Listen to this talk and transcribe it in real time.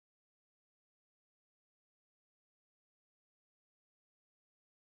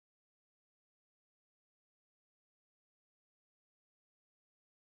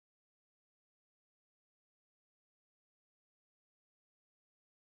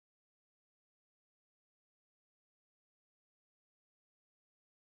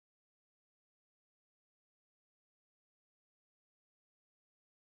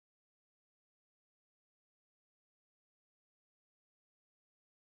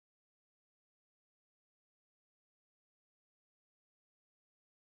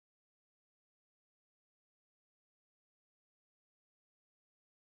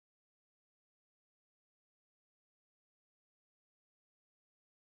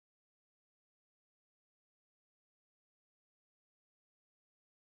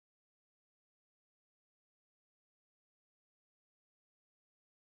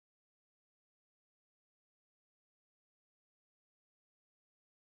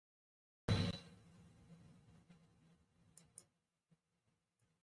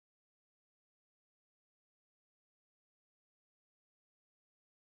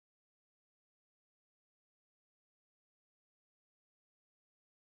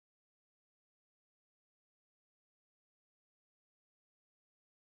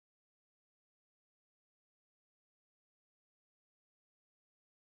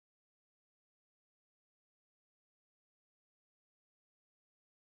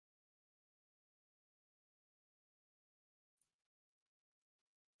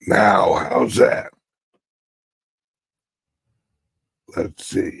Now, how's that? Let's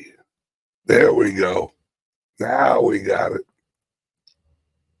see. There we go. Now we got it.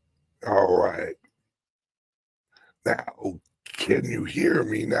 All right. Now, can you hear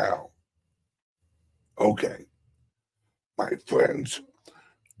me now? Okay. My friends,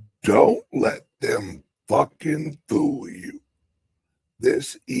 don't let them fucking fool you.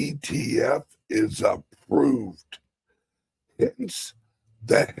 This ETF is approved. Hence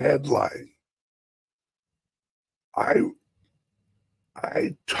the headline.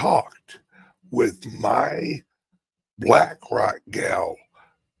 I talked with my BlackRock gal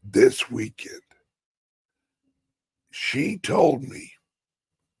this weekend. She told me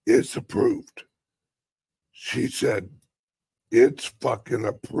it's approved. She said it's fucking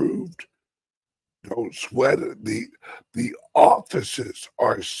approved. Don't sweat it. The offices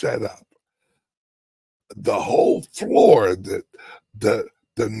are set up. The whole floor, the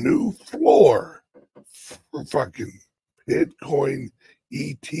new floor for fucking Bitcoin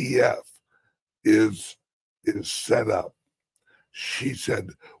ETF is set up. She said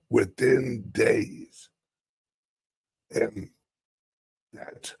within days. And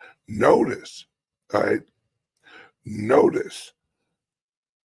that's notice, all right? Notice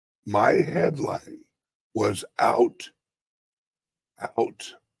my headline was out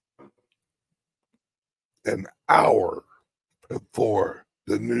an hour before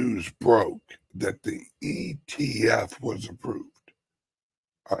the news broke that the ETF was approved.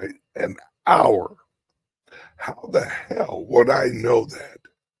 All right, an hour. How the hell would I know that?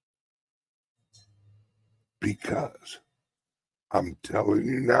 Because I'm telling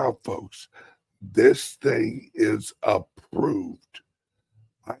you now, folks, this thing is approved.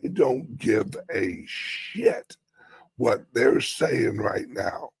 I don't give a shit what they're saying right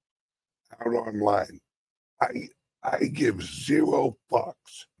now out online. I give zero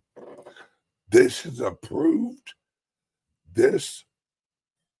fucks. This is approved. This,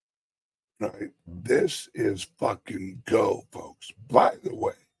 right? This is fucking go, folks. By the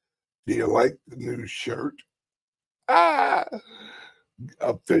way, do you like the new shirt? Ah,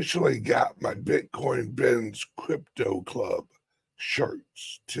 officially got my Bitcoin Ben's Crypto Club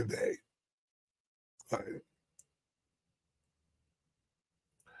shirts today. Right.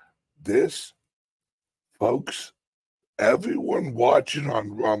 This, folks, everyone watching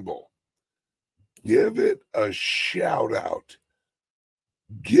on Rumble, give it a shout out.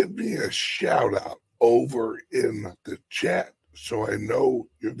 Give me a shout out over in the chat so I know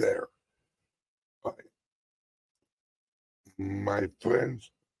you're there. Right. My friends,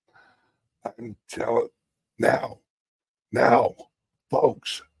 I'm telling now,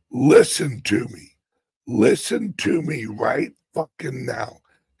 folks, listen to me. Listen to me right fucking now.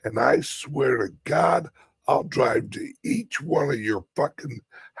 And I swear to God, I'll drive to each one of your fucking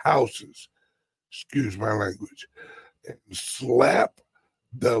houses, excuse my language, and slap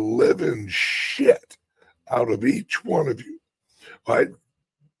the living shit out of each one of you, right?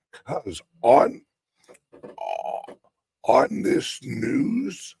 Because on this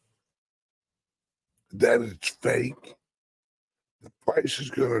news that it's fake, the price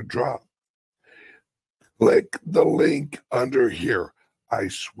is going to drop. Click the link under here. I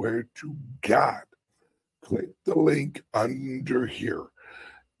swear to God, click the link under here.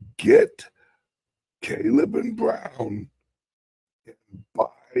 Get Caleb and Brown and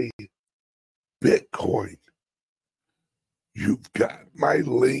buy Bitcoin. You've got my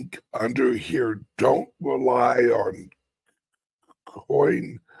link under here. Don't rely on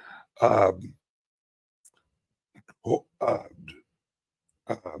coin um, uh,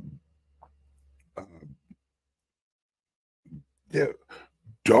 um, yeah,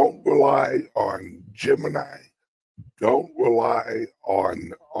 don't rely on Gemini. Don't rely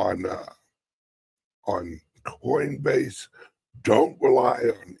on Coinbase. Don't rely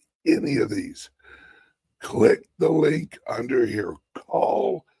on any of these. Click the link under here.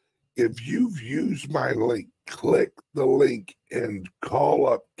 Call if you've used my link. Click the link and call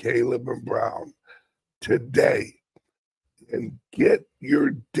up Caleb and Brown today and get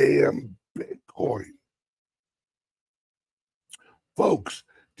your damn Bitcoin. Folks,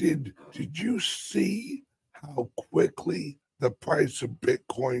 did you see how quickly the price of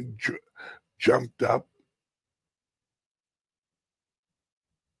Bitcoin jumped up?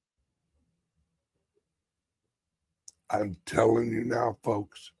 I'm telling you now,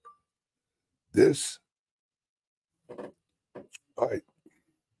 folks, this, all right,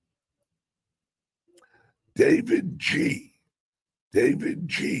 David G,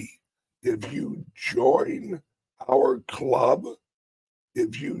 if you join our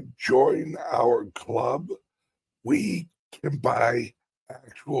club, we can buy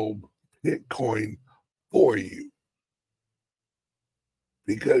actual Bitcoin for you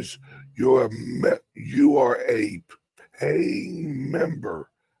because you are a paying member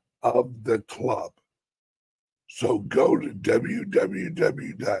of the club. So go to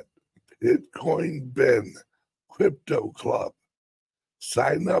www.bitcoinben crypto club,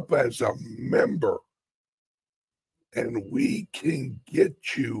 sign up as a member, and we can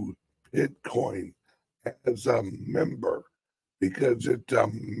get you Bitcoin as a member because it's a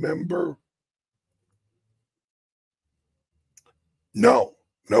member. No,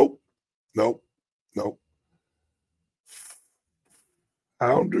 nope, nope, nope.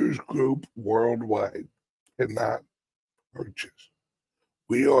 Founders Group Worldwide cannot purchase.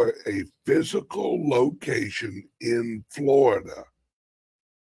 We are a physical location in Florida,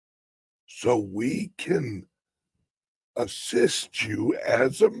 so we can assist you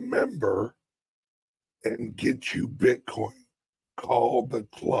as a member and get you Bitcoin. Call the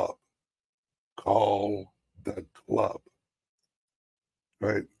club. Call the club.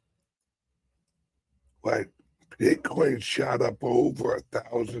 Right? Like Bitcoin shot up over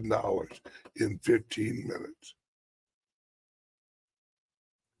 $1,000 in 15 minutes.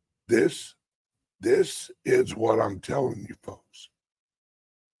 This is what I'm telling you, folks.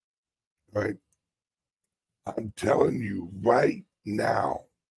 Right? I'm telling you right now.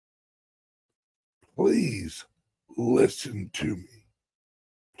 Please listen to me.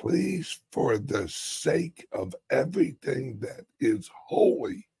 Please, for the sake of everything that is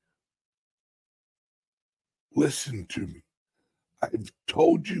holy, listen to me. I've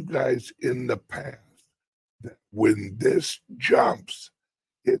told you guys in the past that when this jumps,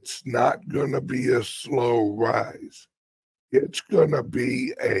 it's not going to be a slow rise. It's going to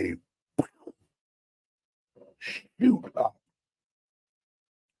be a shoot up.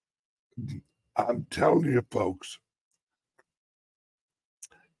 I'm telling you, folks,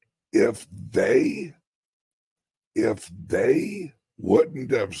 if they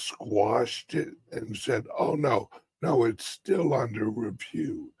wouldn't have squashed it and said, oh no, it's still under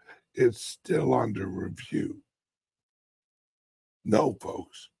review. It's still under review. No,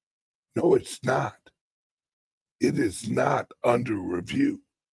 folks. No, it's not. It is not under review.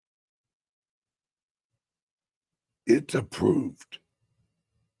 It's approved.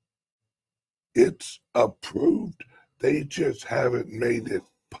 It's approved. They just haven't made it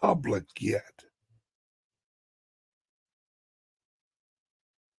public yet.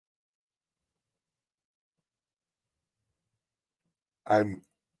 I'm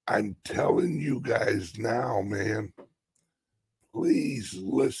telling you guys now, man. Please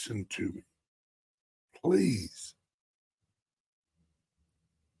listen to me. Please.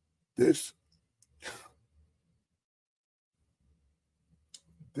 This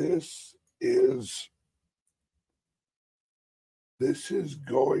is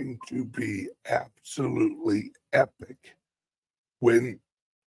going to be absolutely epic when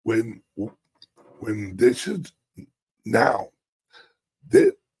when this is now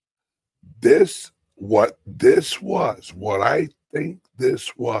this what I think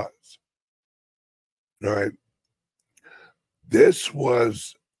this was, all right, this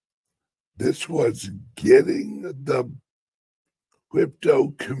was getting the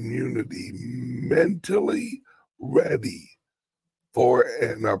crypto community mentally ready for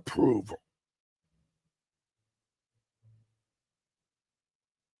an approval.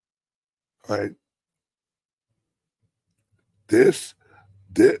 Right? This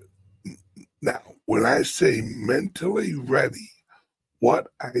now, when I say mentally ready, what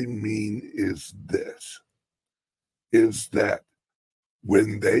I mean is this: is that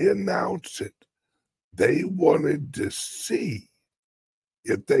when they announced it, they wanted to see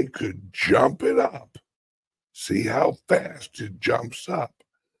if they could jump it up, see how fast it jumps up,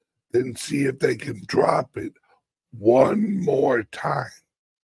 then see if they can drop it one more time.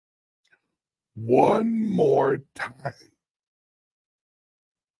 One more time.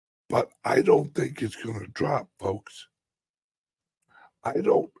 But I don't think it's going to drop, folks. I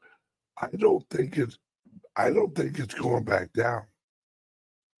don't think it's going back down.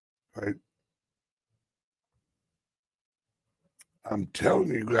 Right? I'm telling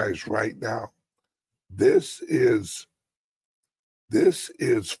you guys right now, this is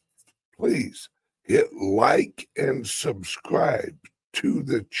please hit like and subscribe to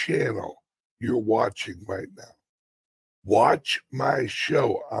the channel you're watching right now. Watch my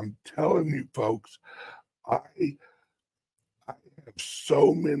show. I'm telling you, folks, I have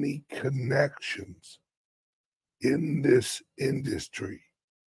so many connections in this industry.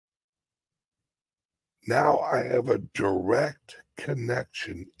 Now I have a direct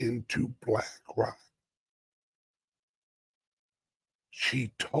connection into BlackRock.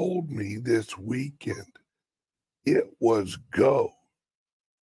 She told me this weekend it was go.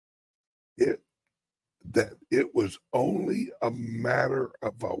 That it was only a matter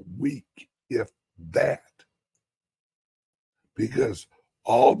of a week, if that, because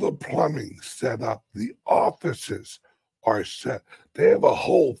all the plumbing set up, the offices are set. They have a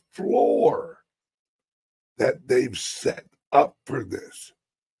whole floor that they've set up for this.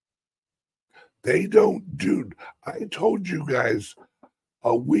 They don't do, I told you guys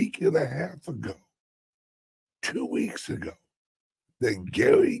a week and a half ago, 2 weeks ago, that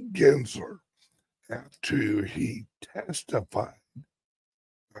Gary Gensler, after he testified,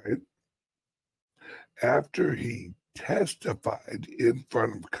 right? After he testified in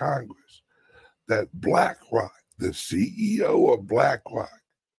front of Congress, that BlackRock, the CEO of BlackRock,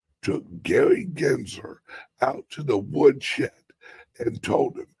 took Gary Gensler out to the woodshed and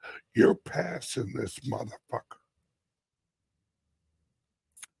told him, "You're passing this motherfucker.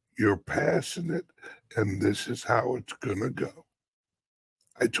 You're passing it, and this is how it's going to go."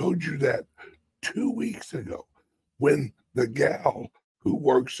 I told you that 2 weeks ago when the gal who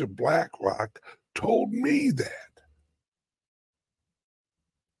works at BlackRock told me that.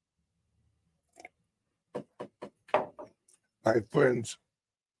 My friends,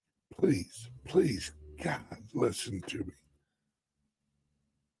 please, please, God, listen to me.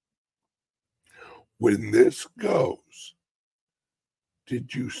 When this goes,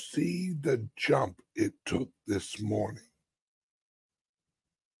 did you see the jump it took this morning?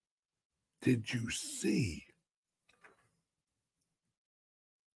 Did you see?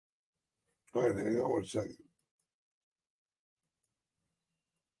 All right, hang on one second.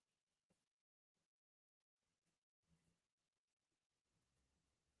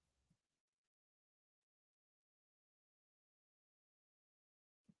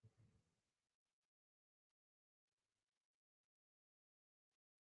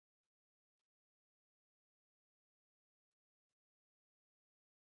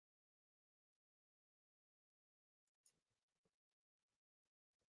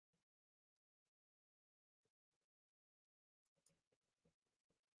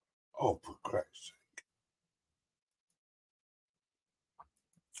 Oh, for Christ's sake.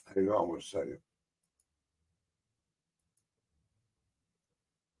 Hang on one second.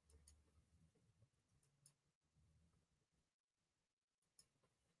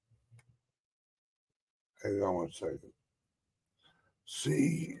 Hang on one second.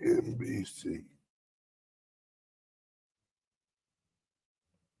 CNBC.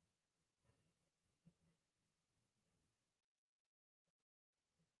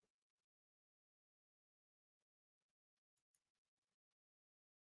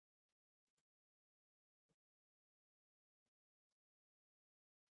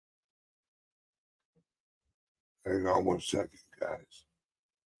 Hang on one second, guys.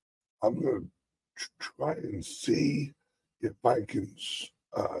 I'm going to try and see if I can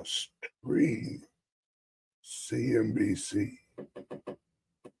stream CNBC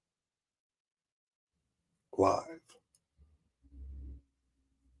live.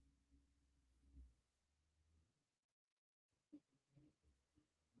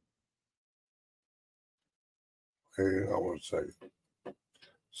 Hang on one second.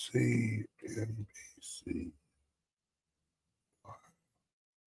 CNBC.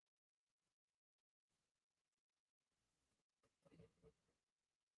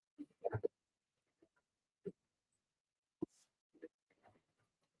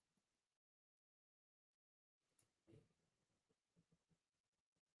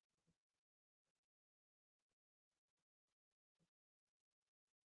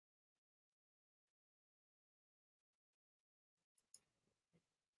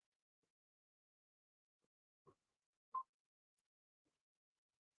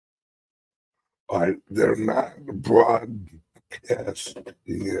 All right, they're not broadcasting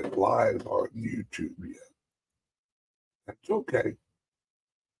it live on YouTube yet. That's okay.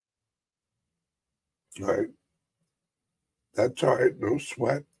 All right. That's all right. No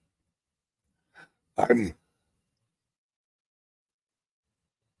sweat.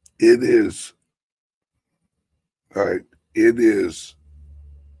 It is, all right. It is,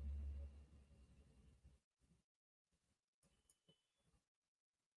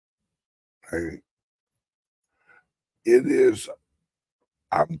 right. It is,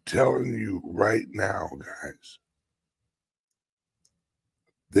 I'm telling you right now, guys,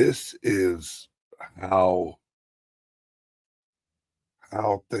 this is how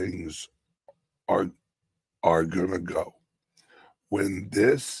things are gonna go when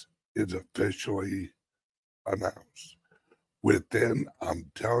this is officially announced. Within,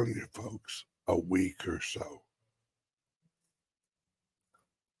 I'm telling you folks, a week or so.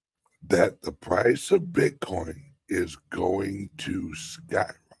 that the price of Bitcoin is going to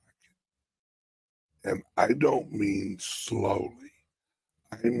skyrocket. And I don't mean slowly.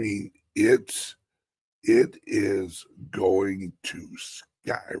 I mean it is going to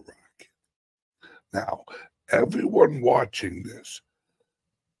skyrocket. Now, everyone watching this,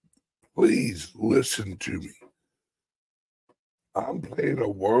 please listen to me. I'm playing a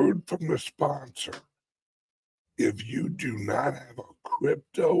word from the sponsor. If you do not have a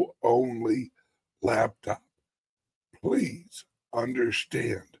crypto-only laptop, please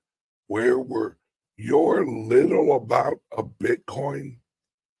understand where your little amount of Bitcoin,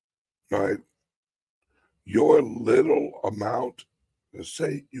 right? Your little amount, let's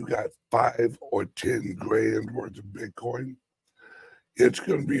say you got 5 or 10 grand worth of Bitcoin, it's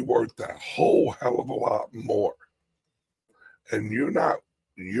going to be worth a whole hell of a lot more. And you're not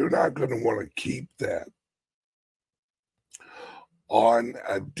going to want to keep that on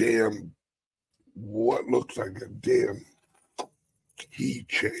a damn, what looks like a damn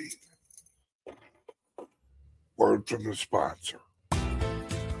keychain. Word from the sponsor.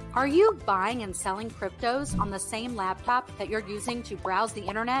 Are you buying and selling cryptos on the same laptop that you're using to browse the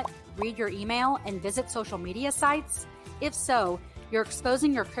internet, read your email, and visit social media sites? If so, you're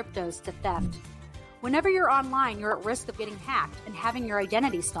exposing your cryptos to theft. Whenever you're online, you're at risk of getting hacked and having your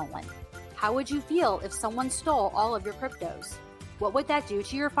identity stolen. How would you feel if someone stole all of your cryptos? What would that do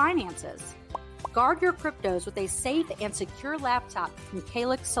to your finances? Guard your cryptos with a safe and secure laptop from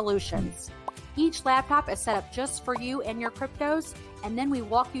Calyx Solutions. Each laptop is set up just for you and your cryptos, and then we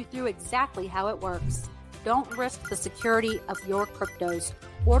walk you through exactly how it works. Don't risk the security of your cryptos.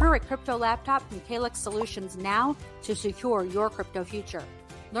 Order a crypto laptop from Calyx Solutions now to secure your crypto future.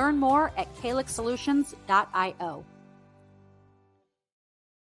 Learn more at calyxsolutions.io.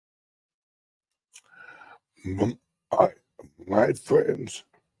 My friends,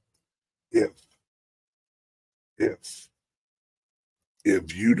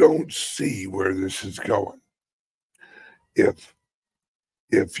 if you don't see where this is going, if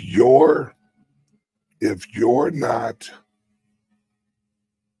you're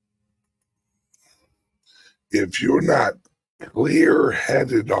not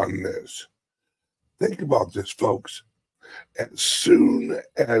clear-headed on this, think about this, folks. As soon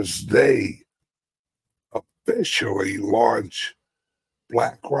as they officially launch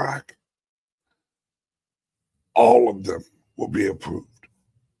BlackRock, all of them will be approved.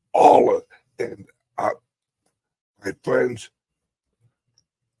 All of, and my friends,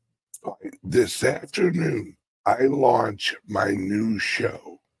 this afternoon I launch my new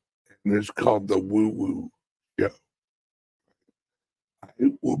show, and it's called the Woo Woo Show. I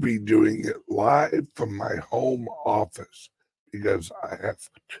will be doing it live from my home office because I have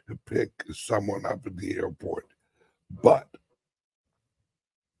to pick someone up at the airport. But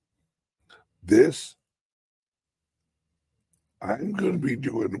this, I'm going to be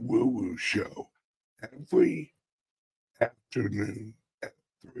doing a Woo Woo Show every afternoon at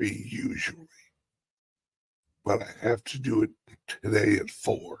 3 usually. But I have to do it today at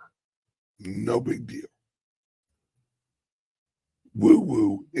 4. No big deal. Woo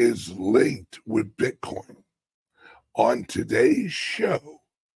Woo is linked with Bitcoin. On today's show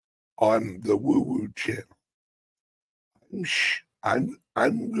on the Woo Woo channel, I'm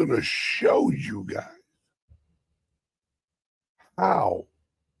going to show you guys how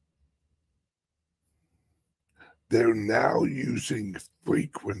they're now using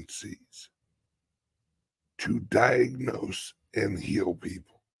frequencies to diagnose and heal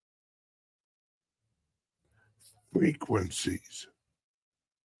people. Frequencies.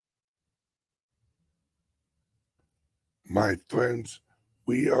 My friends,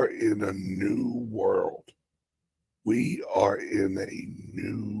 we are in a new world. We are in a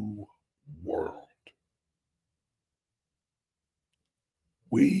new world.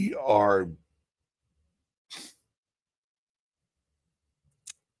 We are,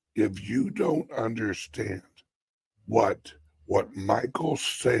 if you don't understand what Michael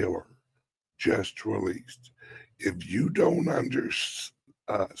Saylor just released, if you don't understand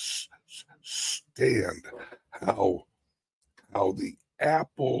how the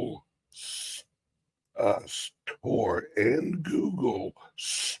Apple store and Google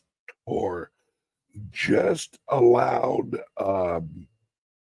store just allowed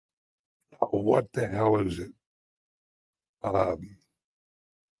what the hell is it?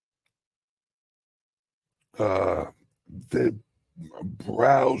 The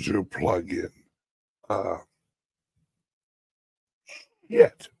browser plugin.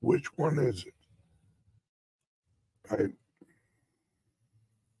 Yet, which one is it? Right.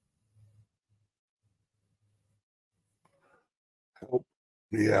 Help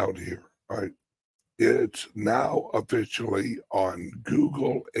me out here. All right. It's now officially on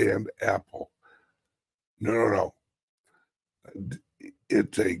Google and Apple. No.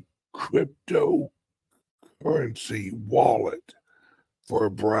 It's a cryptocurrency wallet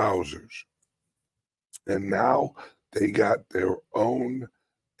for browsers. And now they got their own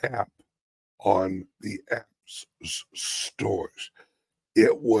app on the app stores.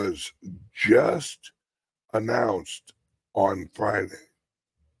 It was just announced on Friday.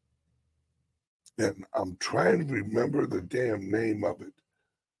 And I'm trying to remember the damn name of it.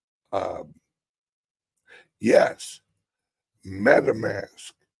 Yes,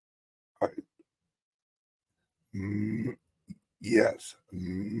 MetaMask. Right. Yes,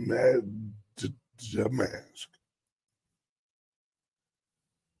 MetaMask.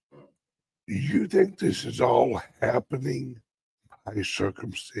 You think this is all happening by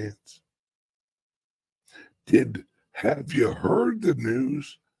circumstance? Have you heard the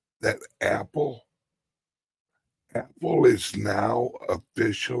news that Apple is now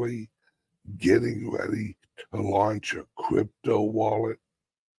officially getting ready to launch a crypto wallet?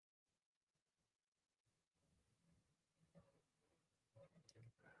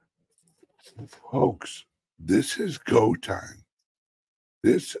 Folks, this is go time.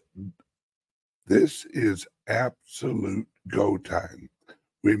 This is absolute go time.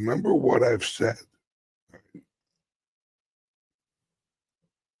 Remember what I've said.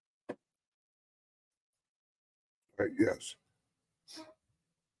 Right, yes.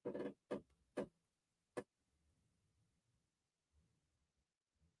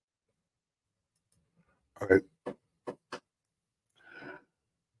 All right.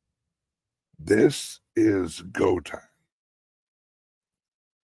 This is go time.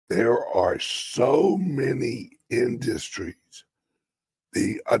 There are so many industries.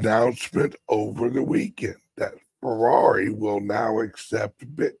 The announcement over the weekend that Ferrari will now accept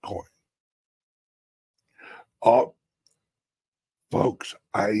Bitcoin. Oh, folks,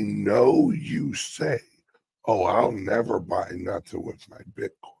 I know you say, oh, I'll never buy nothing with my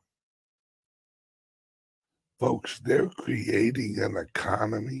Bitcoin. Folks, they're creating an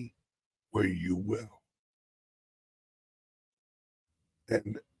economy where you will.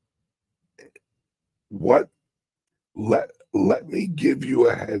 And what let me give you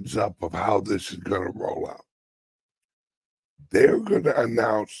a heads up of how this is going to roll out. They're going to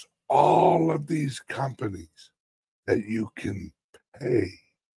announce all of these companies that you can pay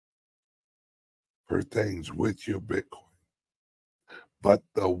for things with your Bitcoin. But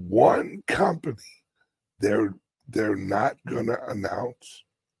the one company they're not going to announce.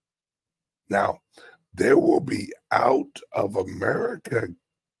 Now, there will be out of America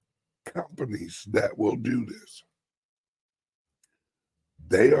companies that will do this.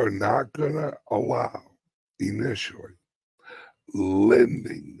 They are not going to allow initially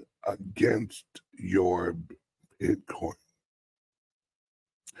lending against your Bitcoin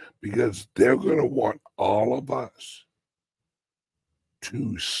because they're going to want all of us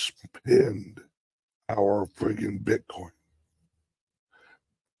to spend our friggin' Bitcoin.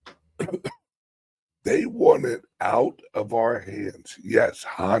 They want it out of our hands. Yes,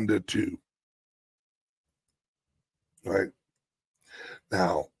 Honda too. Right?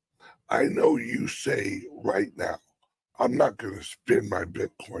 Now, I know you say right now, I'm not going to spend my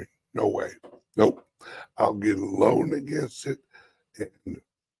Bitcoin. No way. Nope. I'll get a loan against it and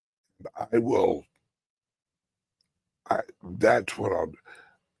I will. That's what I'll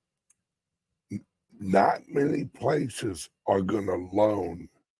do. Not many places are going to loan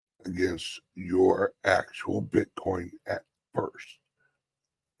against your actual Bitcoin at first.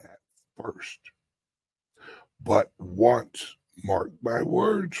 At first. But once, mark my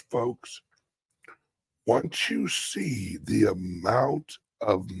words, folks, once you see the amount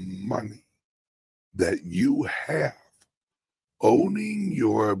of money that you have owning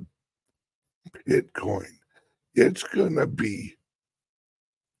your Bitcoin, it's going to be,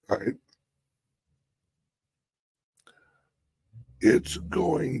 right? It's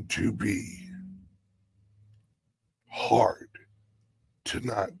going to be hard to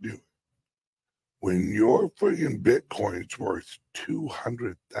not do it. When your friggin' Bitcoin's worth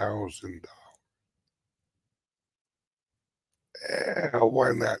 $200,000,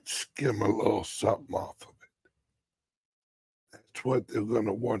 why not skim a little something off of it? That's what they're going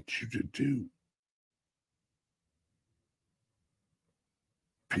to want you to do.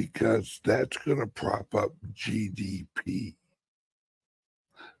 Because that's going to prop up GDP.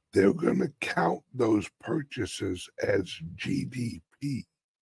 They're going to count those purchases as GDP.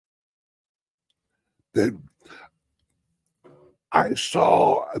 That I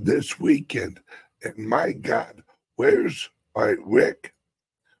saw this weekend, and my God, all right, Rick?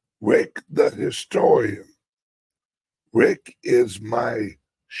 Rick the historian. Rick is my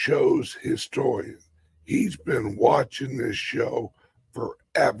show's historian. He's been watching this show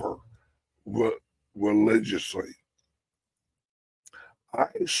forever, religiously. I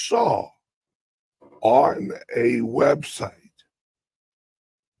saw on a website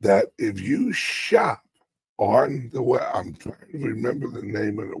that if you shop on the web, I'm trying to remember the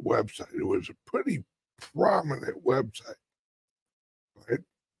name of the website. It was a pretty prominent website, right?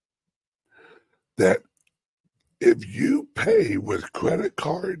 That if you pay with credit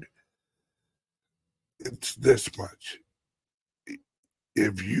card, it's this much.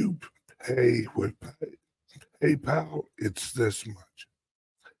 If you pay with PayPal, it's this much.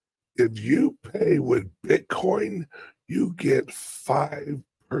 If you pay with Bitcoin, you get 5%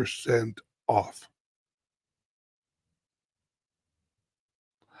 off.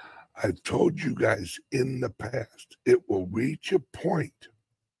 I've told you guys in the past, it will reach a point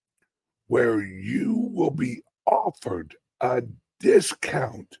where you will be offered a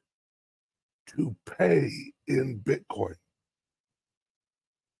discount to pay in Bitcoin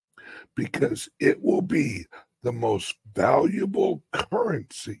because it will be the most valuable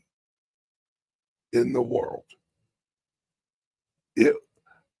currency in the world.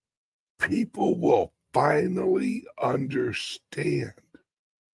 People will finally understand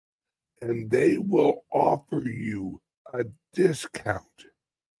and they will offer you a discount.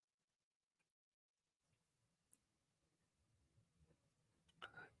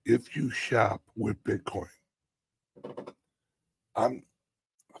 If you shop with Bitcoin.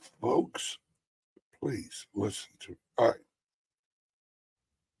 Folks, please listen to me. All right.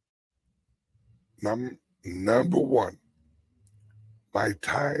 Number one, my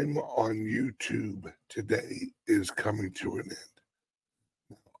time on YouTube today is coming to an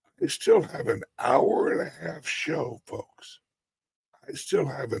end. I still have an hour and a half show, folks. I still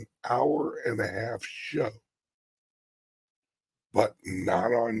have an hour and a half show, but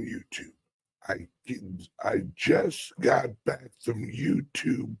not on YouTube. I just got back from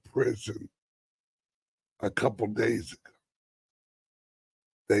YouTube prison a couple days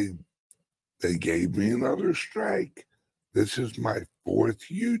ago. They gave me another strike. This is my 4th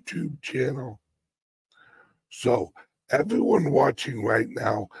YouTube channel. So everyone watching right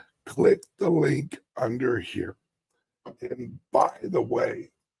now, click the link under here. And by the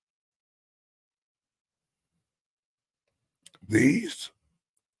way, these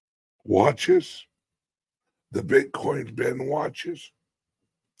watches, the Bitcoin Ben watches,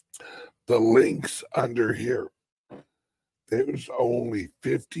 the links under here, there's only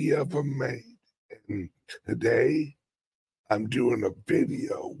 50 of them made. And today I'm doing a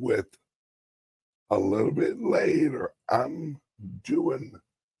video with a little bit later. I'm doing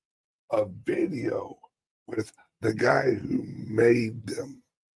a video with the guy who made them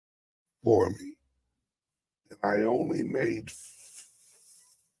for me. And I only made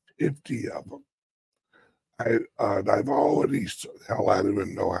 50 of them. I've already, hell, I don't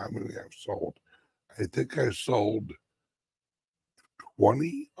even know how many I've sold. I think I sold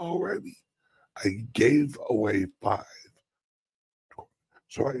 20 already. I gave away 5.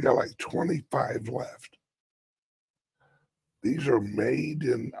 So I got like 25 left. These are made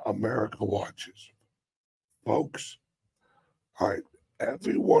in America watches. Folks, all right,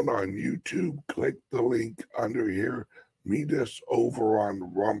 everyone on YouTube, click the link under here. Meet us over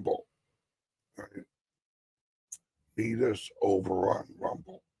on Rumble. All right. Meet us over on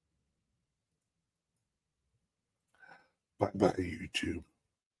Rumble. Bye-bye, YouTube.